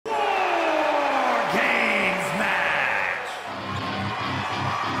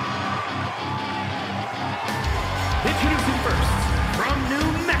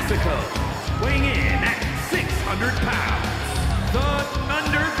Mexico, weighing in at 600 pounds, the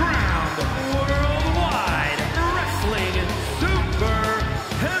underground worldwide wrestling super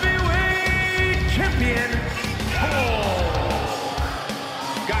heavyweight champion, Thor.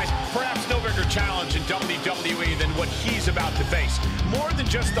 Guys, perhaps no bigger challenge in WWE than what he's about to face. More than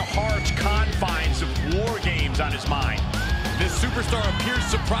just the harsh confines of war games on his mind. This superstar appears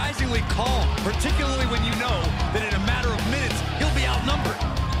surprisingly calm, particularly when you know that in a matter of minutes, he'll be outnumbered.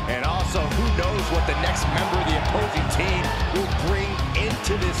 And also, who knows what the next member of the opposing team will bring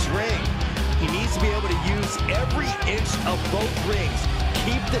into this ring. He needs to be able to use every inch of both rings,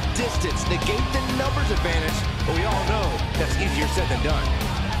 keep the distance, negate the numbers advantage, but we all know that's easier said than done.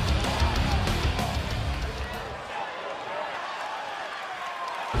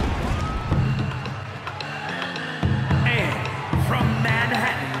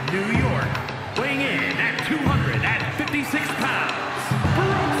 New York, weighing in at 256 pounds,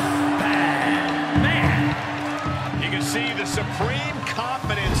 man. You can see the supreme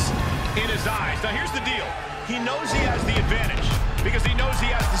confidence in his eyes. Now here's the deal. He knows he has the advantage because he knows he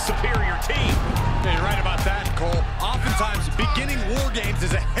has the superior team. Yeah, you're right about that, Cole. Oftentimes, beginning war games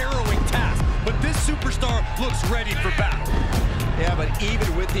is a harrowing task, but this superstar looks ready for battle. Yeah, but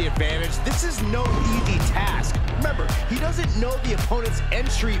even with the advantage, this is no easy task. Remember, he doesn't know the opponent's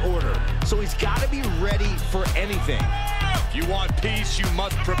entry order, so he's got to be ready for anything. If you want peace, you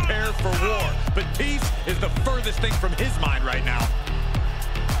must prepare for war. But peace is the furthest thing from his mind right now.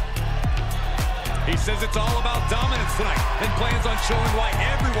 He says it's all about dominance tonight and plans on showing why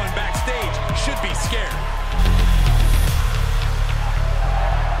everyone backstage should be scared.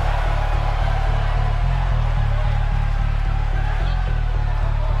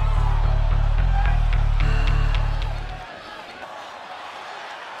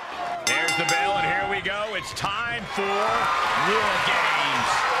 The bell, and here we go. It's time for War Games.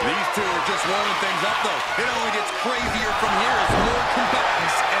 These two are just warming things up, though. It only gets crazier from here as more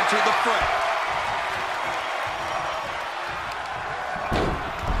combatants enter the fray.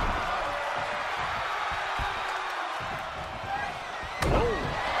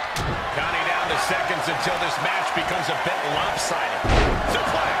 Counting down the seconds until this match becomes a bit lopsided.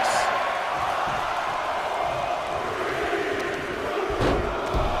 Suplex.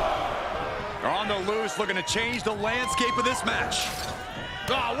 On the loose, looking to change the landscape of this match.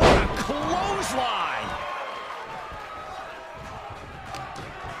 Oh, what a clothesline!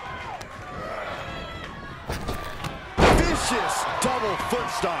 Vicious double foot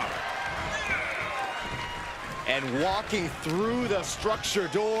stomp. And walking through the structure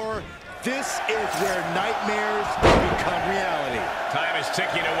door, this is where nightmares become reality. Time is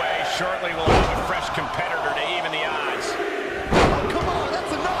ticking away. Shortly, we'll have a fresh competitor to even the odds. Oh, come on,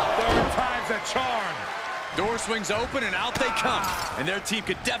 that's enough. Third time's a charm. Door swings open and out they come. And their team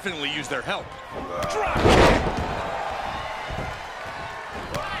could definitely use their help. Drop kick.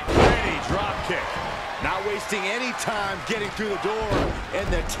 Ready drop kick. Not wasting any time getting through the door. And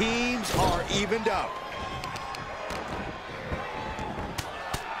the teams are evened up.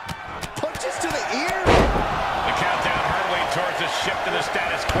 Punches to the ear. The countdown hurtling towards a shift to the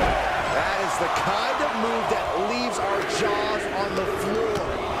status quo. That is the kind of move that leaves our jaws on the floor.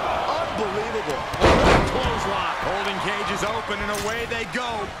 Unbelievable. Clothesline. Holding cages open and away they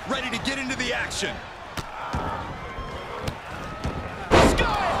go, ready to get into the action. Sky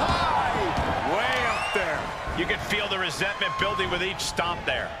high. Way up there. You can feel the resentment building with each stomp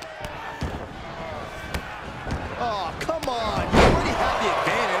there. Oh, come on. You already have the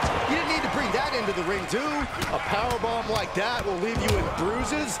advantage. You didn't need to bring that into the ring, too. A powerbomb like that will leave you in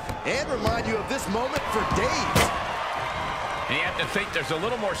bruises and remind you of this moment for days. And you have to think there's a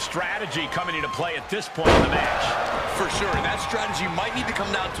little more strategy coming into play at this point in the match. For sure, and that strategy might need to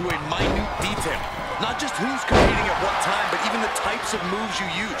come down to a minute detail. Not just who's competing at what time, but even the types of moves you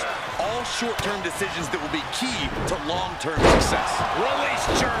use. All short-term decisions that will be key to long-term success. Release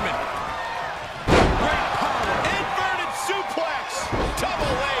German. Great power. Inverted suplex. Double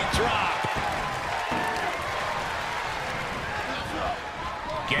leg drop.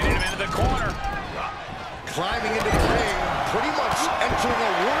 Getting him into the corner. Climbing into the ring, pretty much entering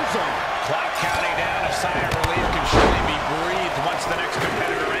a war zone. Clock counting down. A sigh of relief can surely be breathed once the next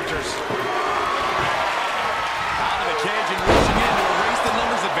competitor enters. Out of the cage and reaching in to erase the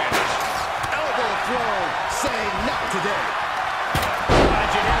numbers advantage. Elbow throw, saying not today. How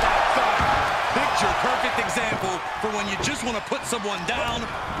did you hear that thud? Picture perfect example for when you just want to put someone down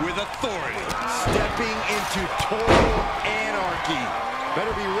with authority. Stepping into total anarchy.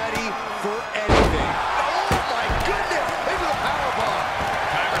 Better be ready for anything. Oh my goodness! Into the powerbomb.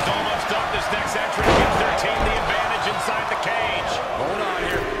 Timer's almost up. This next entry gives their team the advantage inside the cage. Hold on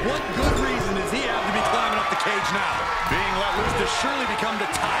here. One advantage now. Being let loose to surely become the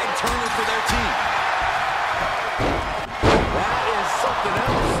tide turner for their team. That is something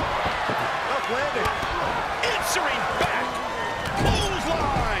else. Up landing. Answering back.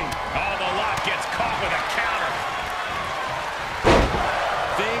 Clothesline. Oh, the lock gets caught with a counter.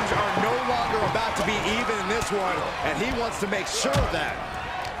 Things are no longer about to be even in this one, and he wants to make sure of that.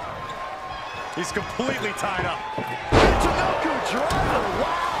 He's completely tied up. Michinoku driver,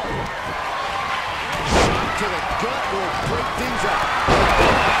 wow! Shot to the gut will break things up.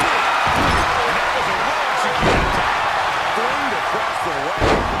 And that was a well-executed attack. Thrown across the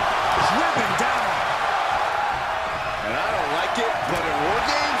way. Driven down. And I don't like it, but in War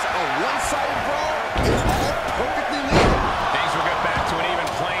Games, a one-sided brawl is all perfectly legal. Things will get back to an even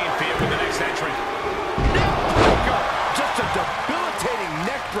playing field with the next entrant. Neckbreaker! Just a debilitating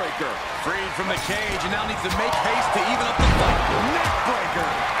neckbreaker. Freed from the cage and now needs to make haste to even up the fight. Neckbreaker!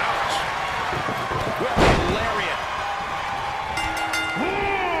 Ouch. With a lariat.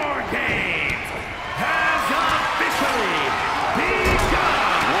 War Games has officially begun.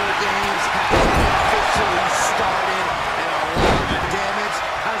 War Games has officially started, and a lot of damage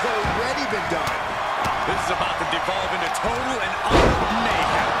has already been done. This is about to devolve into total and utter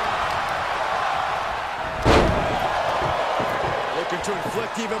mayhem. Looking to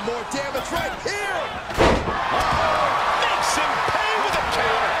inflict even more damage right here. Makes him pay with a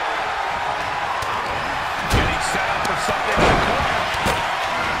counter. Getting set up for something in the corner.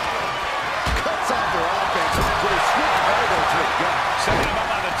 Cuts off their offense with a swift elbow to the gut. Setting him up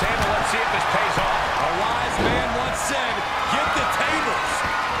on the table. Let's see if this pays off. A wise man once said, get the tables.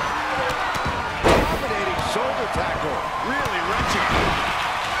 Dominating shoulder tackle. Really wrenching.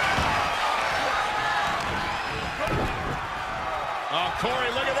 Oh, Corey,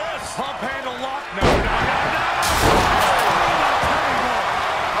 look at this. Pump handle lock. No.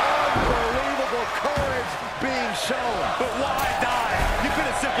 Unbelievable courage being shown. But why die? You could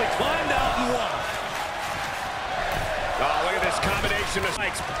have simply climbed out and won. Oh, look at this combination of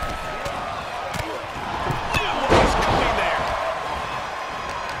spikes. Knew what was coming there.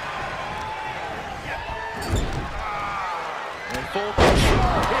 In full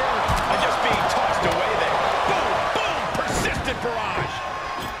control here. And just being tossed away there. Boom, boom, persistent barrage.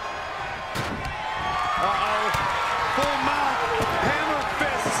 Uh-oh. Full mount, hammer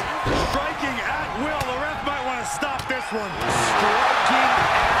fists, striking at will. The ref might want to stop this one. Striking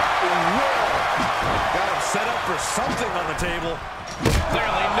at will. Got him set up for something on the table.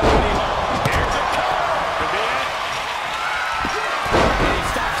 Clearly nobody home. Here's a cover. Could be it. And he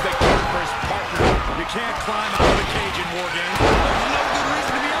stops the kick for his partner. You can't climb out of the cage in War Games. There's no good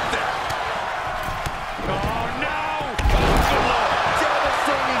reason to be up there. Oh, no. Oh, good Lord.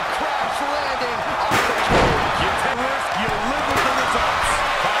 Devastating crash landing off the cage. You take risk, you live with the results.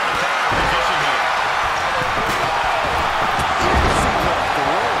 Fire attack position here. Easy off the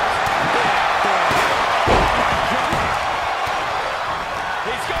ropes.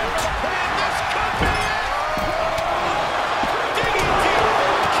 He's going for the pin. This could be it. DDT.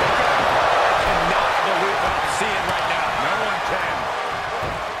 Cannot believe what I'm seeing right now. No one can.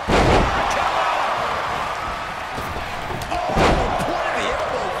 Point of the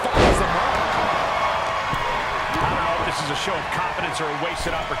elbow finds the mark. I don't know if this is a show of confidence or a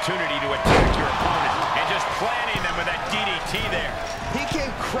wasted opportunity to attack your opponent and just planting them with that DDT there. He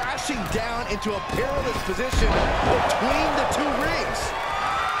came crashing down into a perilous position between the two rings.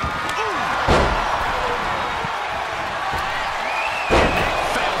 And they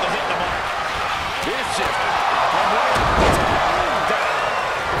failed to hit the mark. Vicious.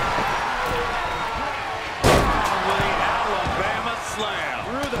 Only Alabama slam.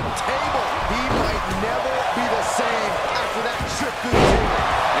 Through the table. He might never be the same after that trip through the table.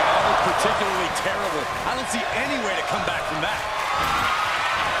 Yeah, that was particularly terrible. I don't see any way to come back from that.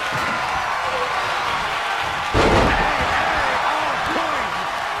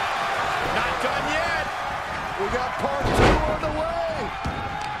 Not done yet. We got part two on the way.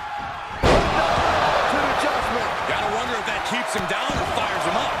 To adjustment. Gotta wonder if that keeps him down or fires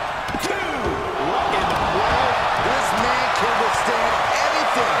him up. What in the world? This man can withstand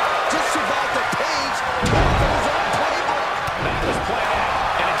anything. Just survive the page from his own playbook. That was plan A,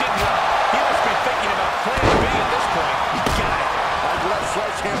 and it didn't work. He must be thinking about plan B at this point. Got it. That left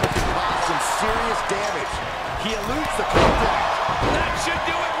sledgehammer can cause some serious damage. He eludes the contact. That should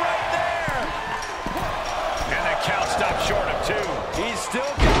do it right there. And the count stopped short of 2. He's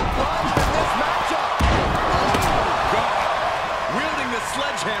still got life in this matchup. Oh, God. Wielding the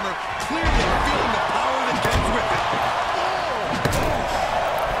sledgehammer, clearly feeling the power that comes with it.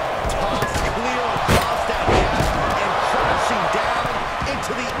 Tossed clear across that mat and crashing down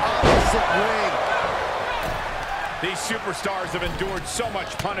into the opposite ring. These superstars have endured so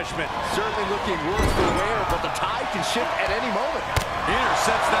much punishment. Certainly looking worse for wear, but the tide can shift at any moment. He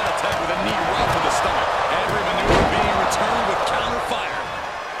intercepts that attack with a knee right to the stomach. Every maneuver being returned with counter fire.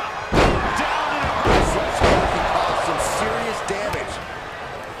 Down and across. Sledgehammer can cause some serious damage.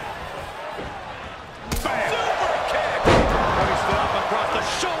 Bam. Super kick. Hoisted up across the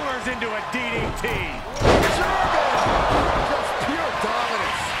shoulders into a DDT. German! Just pure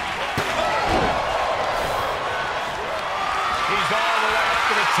dominance. He's all the way up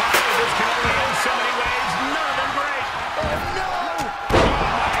to the top of this. Can only end so many ways. None of them great. Oh, no! Oh,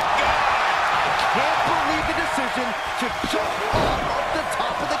 my God. Can't believe the decision to jump off the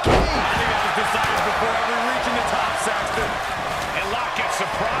top of the cage. I think that was decided before ever reaching the top, Saxton. And Locke gets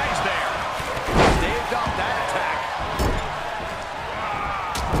surprised there. Staved off that attack.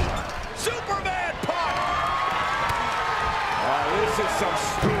 Superman punch. This is some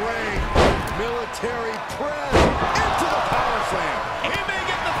strange military press into the power slam. He may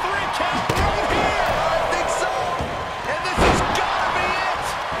get the 3 count right here. I think so. And this has got to be it.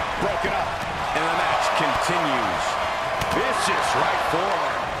 Broken up, and the match continues. Vicious right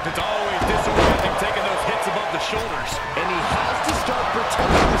forearm. It's always disorienting taking those hits above the shoulders. And he has to start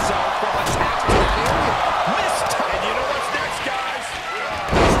protecting himself from attacks to that area. Missed. And you know what's next, guys?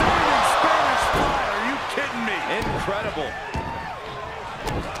 Standing Spanish fly. Are you kidding me? Incredible.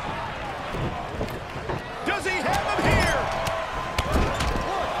 Does he have him here?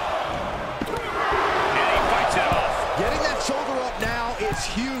 And he fights it off. Getting that shoulder up now is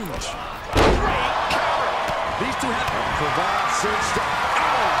huge. Great counter. These two have provide cinched. Oh,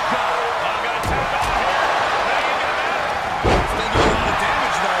 God. I'm going to tap out here. Now you got that. Still doing a lot of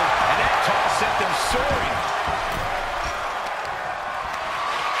damage, though. And that toss sent them soaring.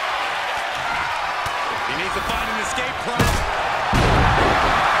 He needs to find an escape plan.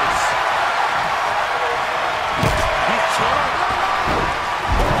 He's trying.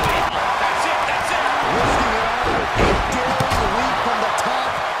 That's it. That's it. Risking it all with a daring leap from the top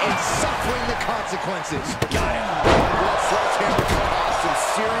and suffering the consequences. Got him. That sledgehammer can cause some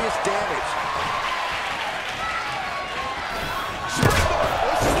serious damage. Springboard.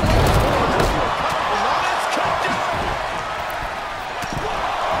 This is the last one. Let's cut down.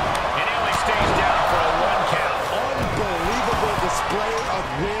 And he only stays down for a 1 count. Unbelievable display of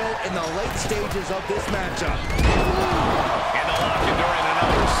will in the late stages of this matchup. And the Lock enduring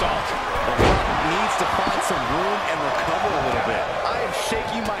another assault. The Rock needs to find some room and recover a little bit. I am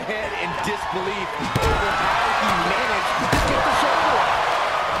shaking my head in disbelief over how he managed to get the shoulder up.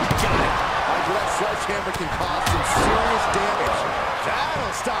 Got it. That sledgehammer can cause some serious damage.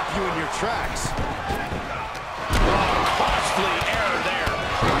 That'll stop you in your tracks. Costly error there.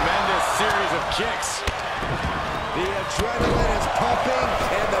 Tremendous series of kicks. The adrenaline is pumping,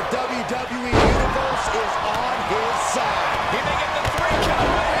 and the WWE Universe is on his side. He may get the 3 count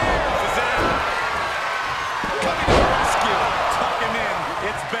right here. This is it. Coming to the rescue. Tuck him in.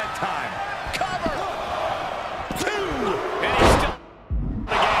 It's bedtime. Cover. 2. And he's still in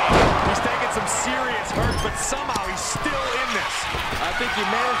the game. He's taking some serious hurt, but somehow he's still in this. I think he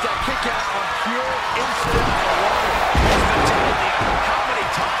managed that kick out on pure instinct alone. How many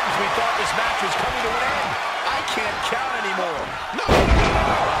times we thought this match was coming to an end? I can't count anymore. No.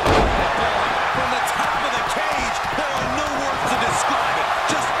 From the top of the cage, there are no words to describe it.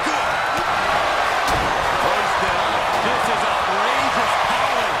 Just good. Hoisted up. This is outrageous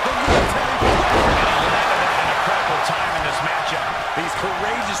power. The military And a critical time in this matchup. He's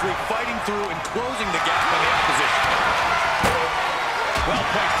courageously fighting through and closing the gap on the opposition. Well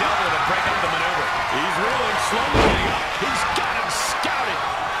placed elbow to break up the maneuver. He's reeling, slowly getting up. He's got him scouted.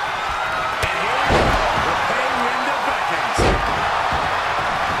 And here we go. We're paying into veterans.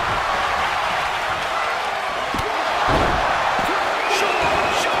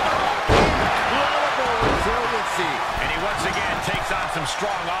 Incredible resiliency. And he once again takes on some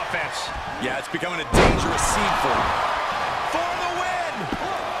strong offense. Yeah, it's becoming a dangerous scene for him. For the win.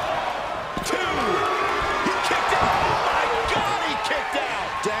 2. He kicked out. Oh, my God, he kicked out.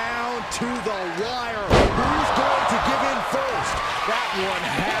 Down to the wire. Who's going to give in first? That one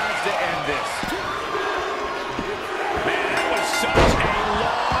has to end this. Man, that was such a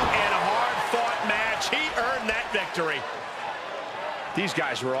long and hard-fought match. He earned that victory. These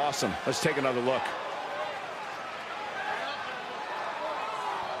guys were awesome. Let's take another look.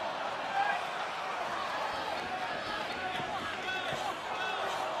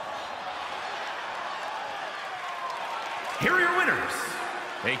 Here are your winners.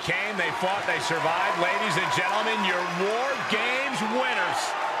 They came, they fought, they survived. Ladies and gentlemen, your War Games winners.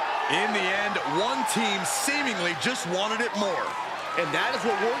 In the end, one team seemingly just wanted it more. And that is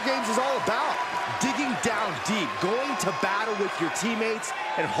what War Games is all about. digging down deep, going to battle with your teammates,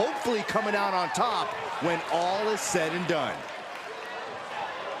 and hopefully coming out on top when all is said and done.